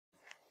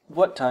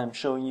What I'm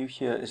showing you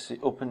here is the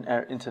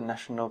openEHR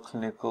International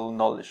Clinical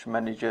Knowledge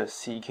Manager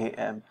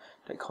CKM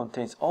that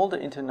contains all the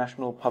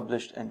international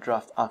published and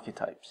draft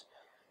archetypes.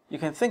 You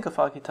can think of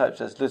archetypes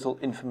as little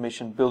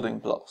information building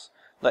blocks,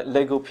 like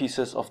Lego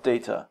pieces of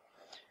data.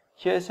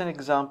 Here is an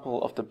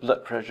example of the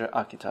blood pressure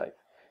archetype.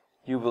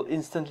 You will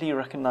instantly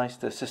recognize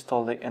the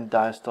systolic and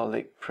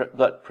diastolic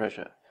blood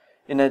pressure.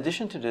 In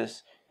addition to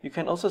this, you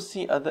can also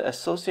see other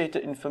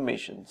associated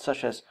information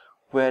such as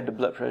where the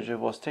blood pressure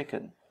was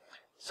taken.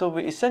 So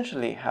we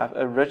essentially have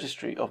a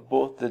registry of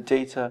both the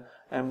data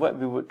and what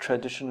we would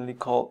traditionally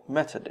call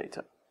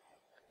metadata.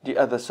 The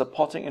other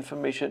supporting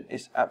information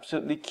is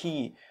absolutely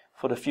key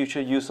for the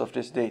future use of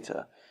this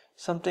data.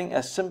 Something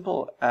as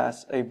simple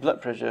as a blood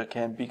pressure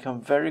can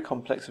become very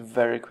complex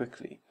very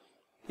quickly.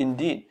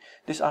 Indeed,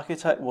 this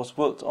archetype was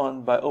worked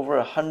on by over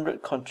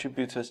 100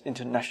 contributors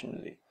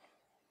internationally.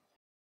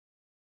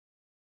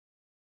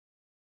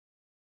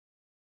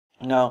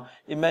 Now,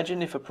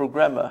 imagine if a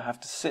programmer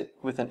had to sit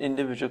with an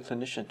individual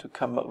clinician to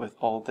come up with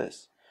all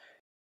this.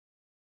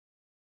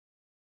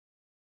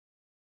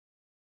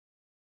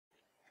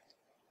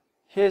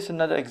 Here's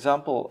another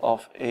example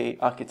of an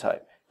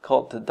archetype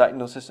called the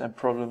Diagnosis and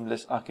Problem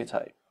List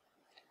archetype.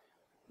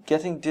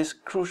 Getting this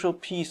crucial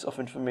piece of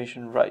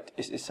information right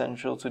is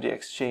essential to the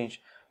exchange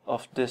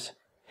of this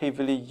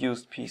heavily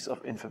used piece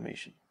of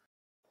information.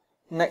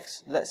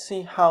 Next, let's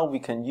see how we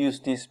can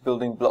use these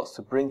building blocks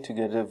to bring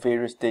together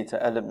various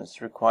data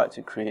elements required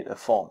to create a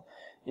form.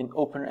 In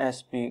openEHR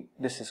speak,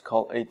 this is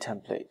called a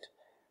template.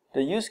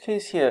 The use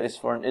case here is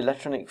for an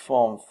electronic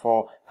form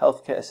for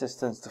healthcare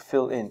assistants to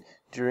fill in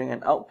during an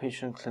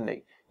outpatient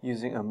clinic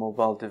using a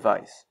mobile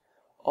device.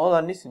 All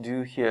I need to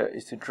do here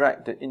is to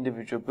drag the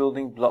individual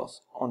building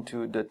blocks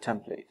onto the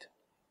template.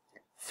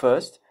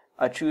 First,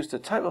 I choose the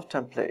type of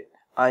template,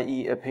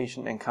 i.e. a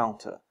patient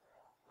encounter.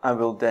 I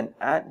will then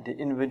add the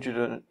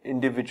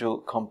individual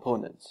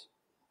components.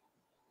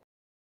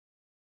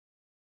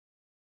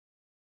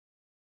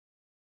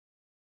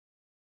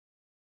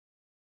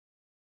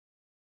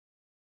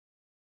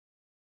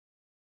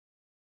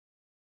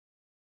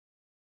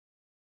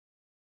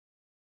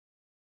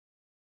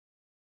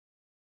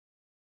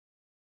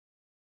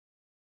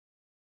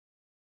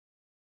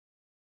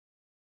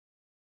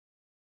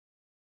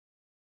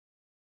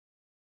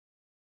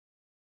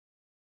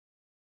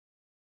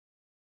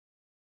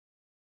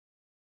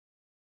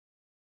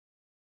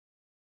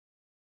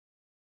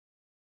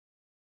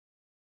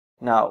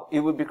 Now, it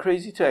would be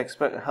crazy to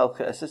expect a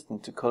healthcare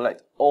assistant to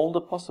collect all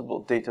the possible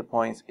data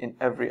points in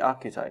every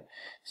archetype,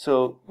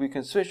 so we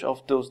can switch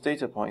off those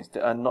data points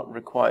that are not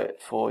required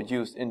for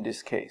use in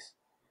this case.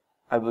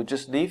 I will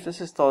just leave the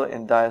systolic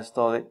and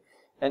diastolic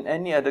and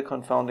any other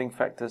confounding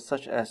factors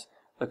such as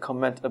a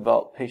comment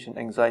about patient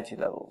anxiety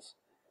levels.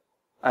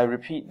 I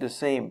repeat the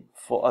same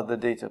for other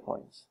data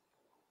points.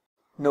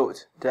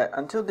 Note that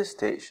until this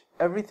stage,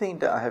 everything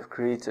that I have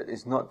created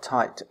is not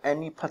tied to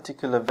any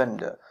particular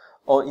vendor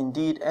or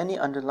indeed any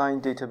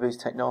underlying database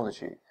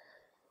technology.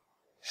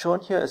 Shown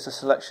here is a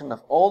selection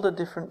of all the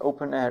different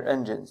openEHR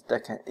engines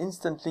that can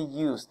instantly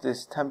use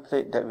this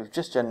template that we've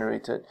just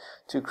generated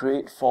to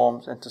create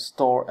forms and to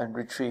store and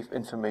retrieve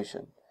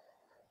information.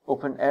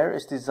 openEHR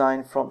is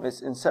designed from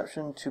its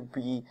inception to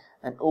be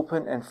an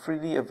open and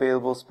freely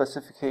available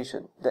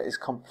specification that is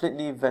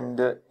completely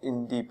vendor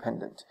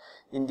independent.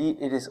 Indeed,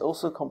 it is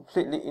also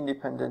completely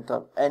independent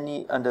of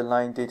any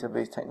underlying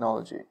database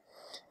technology.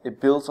 It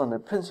builds on the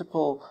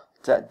principle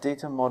that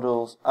data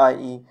models,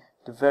 i.e.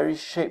 the very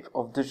shape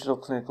of digital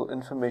clinical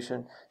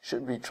information,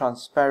 should be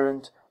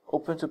transparent,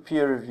 open to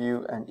peer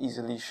review, and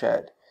easily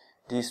shared.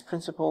 These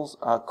principles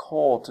are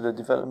core to the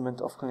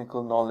development of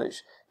clinical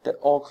knowledge that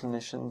all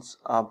clinicians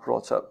are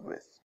brought up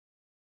with.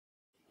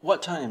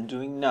 What I am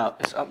doing now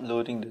is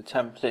uploading the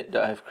template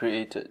that I have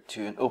created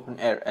to an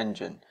openEHR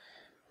engine.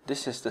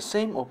 This is the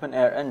same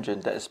openEHR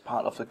engine that is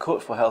part of the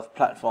Code for Health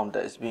platform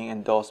that is being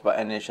endorsed by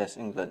NHS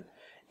England.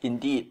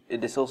 Indeed,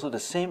 it is also the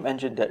same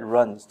engine that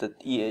runs the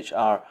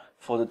EHR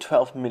for the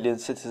 12 million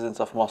citizens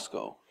of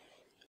Moscow.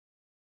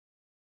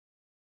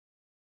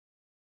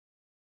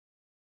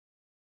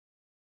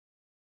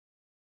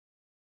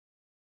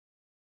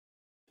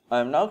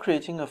 I am now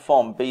creating a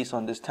form based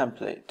on this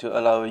template to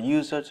allow a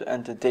user to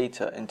enter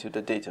data into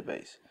the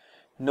database.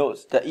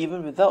 Note that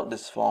even without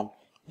this form,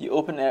 the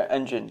openEHR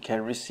engine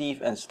can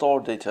receive and store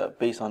data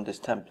based on this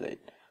template.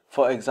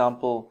 For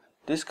example,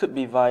 this could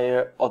be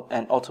via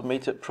an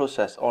automated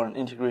process or an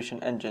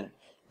integration engine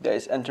that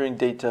is entering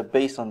data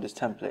based on this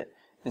template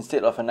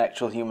instead of an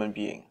actual human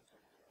being.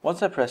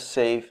 Once I press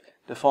save,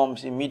 the form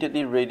is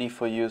immediately ready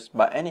for use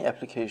by any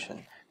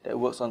application that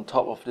works on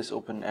top of this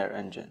openEHR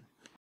engine.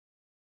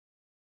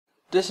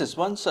 This is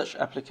one such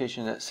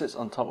application that sits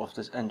on top of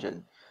this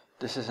engine.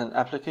 This is an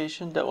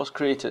application that was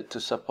created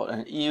to support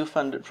an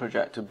EU-funded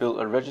project to build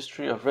a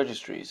registry of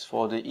registries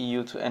for the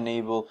EU to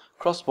enable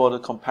cross-border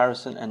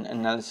comparison and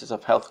analysis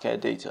of healthcare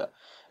data.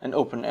 An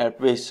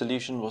openEHR-based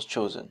solution was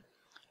chosen.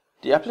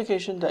 The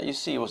application that you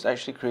see was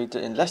actually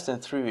created in less than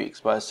 3 weeks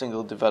by a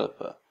single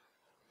developer.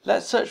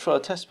 Let's search for a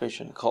test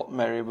patient called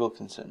Mary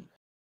Wilkinson.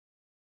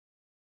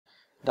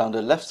 Down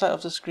the left side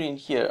of the screen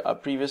here are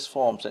previous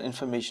forms and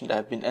information that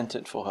have been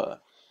entered for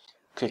her.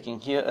 Clicking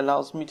here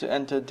allows me to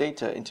enter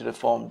data into the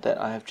form that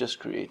I have just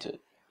created.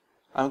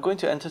 I'm going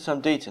to enter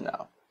some data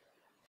now.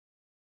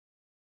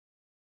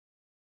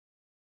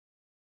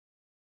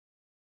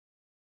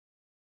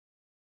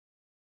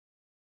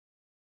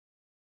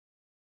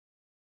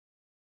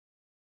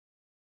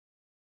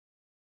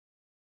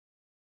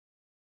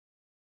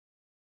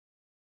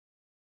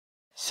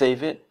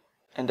 Save it,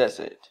 and that's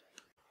it.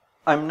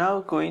 I'm now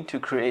going to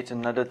create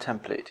another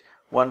template,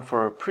 one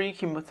for a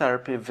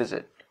pre-chemotherapy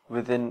visit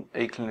within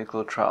a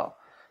clinical trial.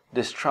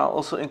 This trial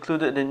also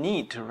included the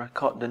need to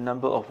record the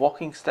number of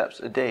walking steps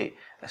a day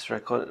as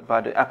recorded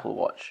by the Apple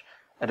Watch.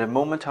 At the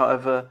moment,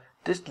 however,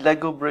 this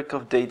Lego brick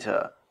of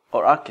data,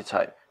 or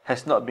archetype,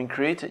 has not been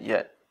created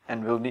yet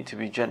and will need to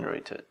be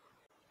generated.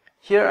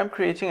 Here I'm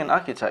creating an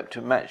archetype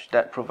to match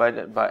that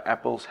provided by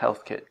Apple's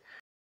Health Kit.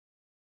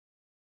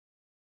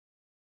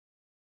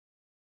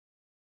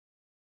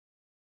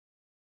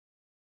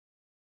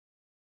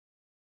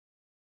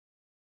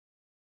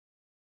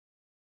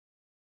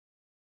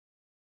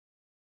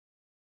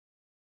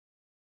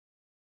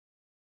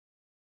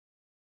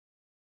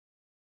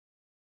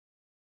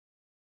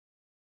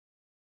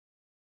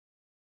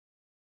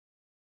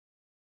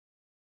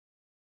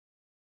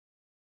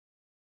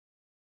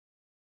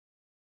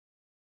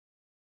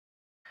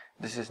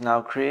 This is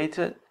now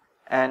created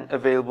and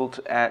available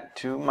to add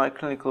to my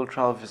clinical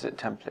trial visit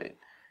template.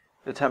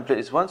 The template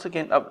is once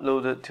again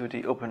uploaded to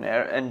the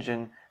openEHR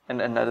engine and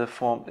another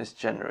form is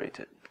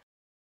generated.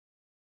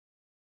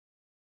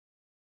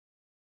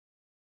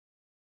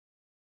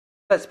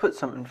 Let's put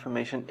some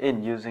information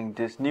in using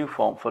this new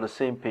form for the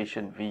same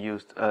patient we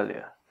used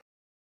earlier.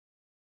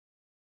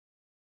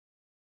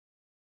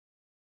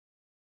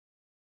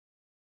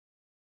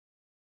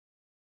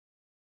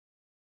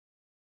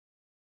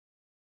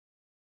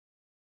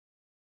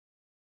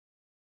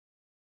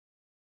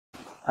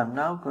 I'm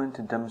now going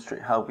to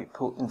demonstrate how we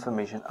pull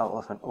information out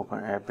of an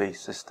openEHR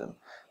based system.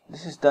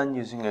 This is done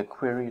using a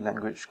query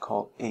language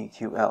called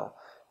AQL.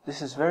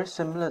 This is very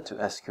similar to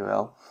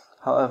SQL.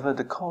 However,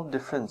 the core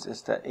difference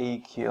is that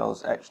AQL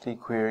is actually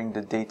querying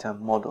the data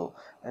model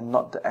and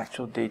not the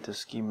actual data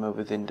schema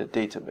within the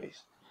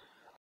database.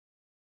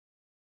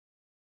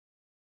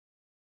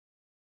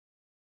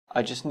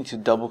 I just need to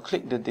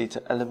double-click the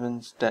data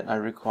elements that I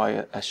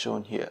require as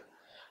shown here.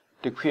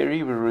 The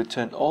query will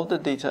return all the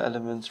data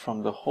elements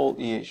from the whole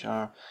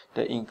EHR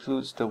that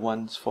includes the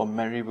ones for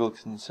Mary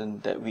Wilkinson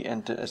that we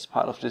entered as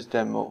part of this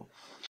demo.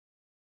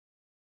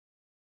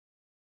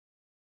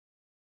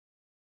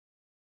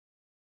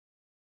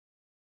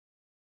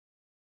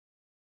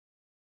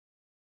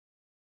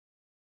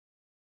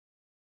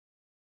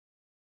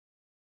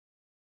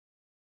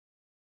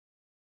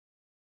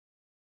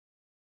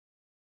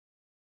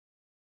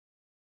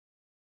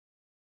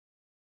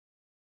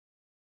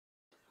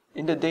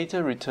 In the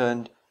data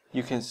returned,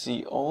 you can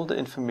see all the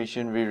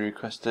information we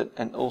requested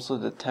and also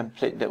the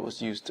template that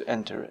was used to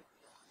enter it.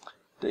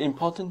 The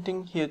important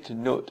thing here to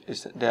note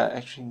is that there are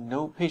actually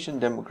no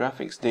patient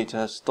demographics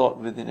data stored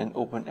within an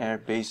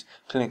openEHR based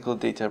clinical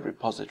data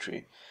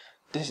repository.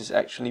 This is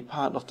actually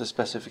part of the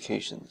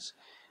specifications.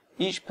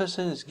 Each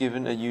person is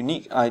given a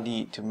unique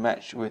ID to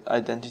match with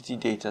identity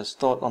data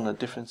stored on a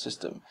different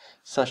system,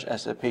 such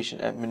as a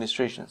patient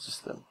administration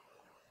system.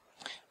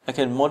 I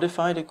can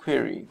modify the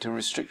query to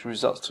restrict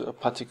results to a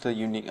particular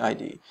unique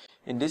ID.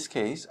 In this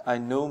case, I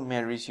know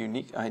Mary's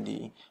unique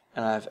ID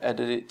and I have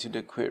added it to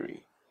the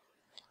query.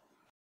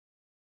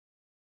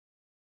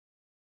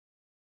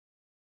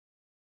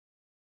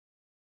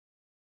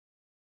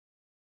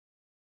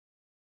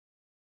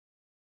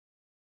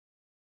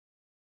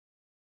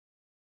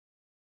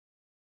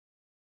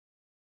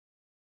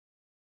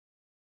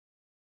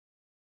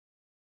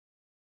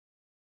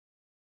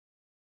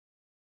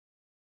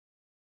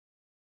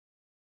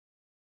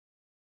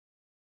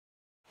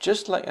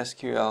 Just like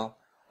SQL,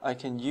 I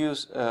can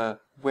use a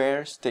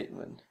where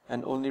statement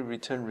and only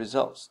return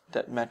results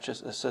that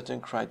matches a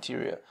certain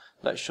criteria,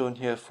 like shown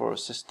here for a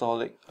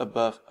systolic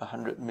above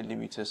 100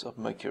 millimeters of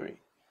mercury.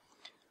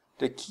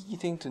 The key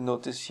thing to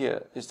notice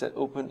here is that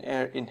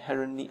openEHR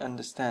inherently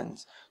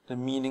understands the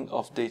meaning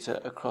of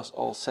data across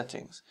all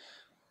settings,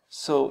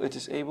 so it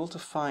is able to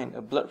find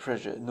a blood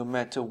pressure no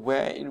matter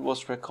where it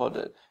was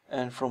recorded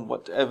and from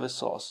whatever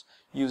source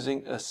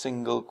using a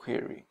single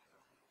query.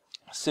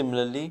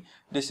 Similarly,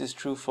 this is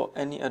true for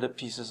any other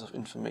pieces of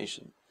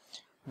information.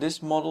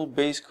 This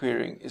model-based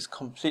querying is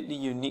completely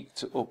unique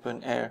to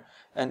openEHR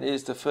and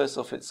is the first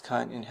of its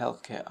kind in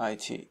healthcare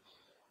IT.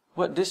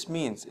 What this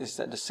means is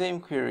that the same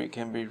query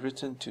can be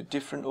written to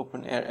different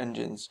openEHR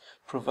engines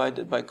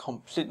provided by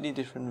completely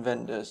different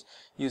vendors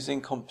using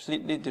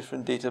completely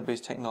different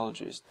database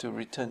technologies to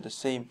return the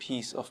same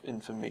piece of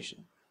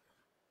information.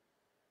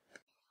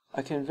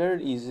 I can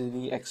very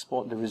easily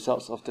export the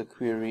results of the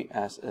query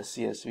as a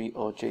CSV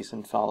or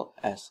JSON file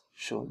as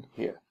shown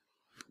here.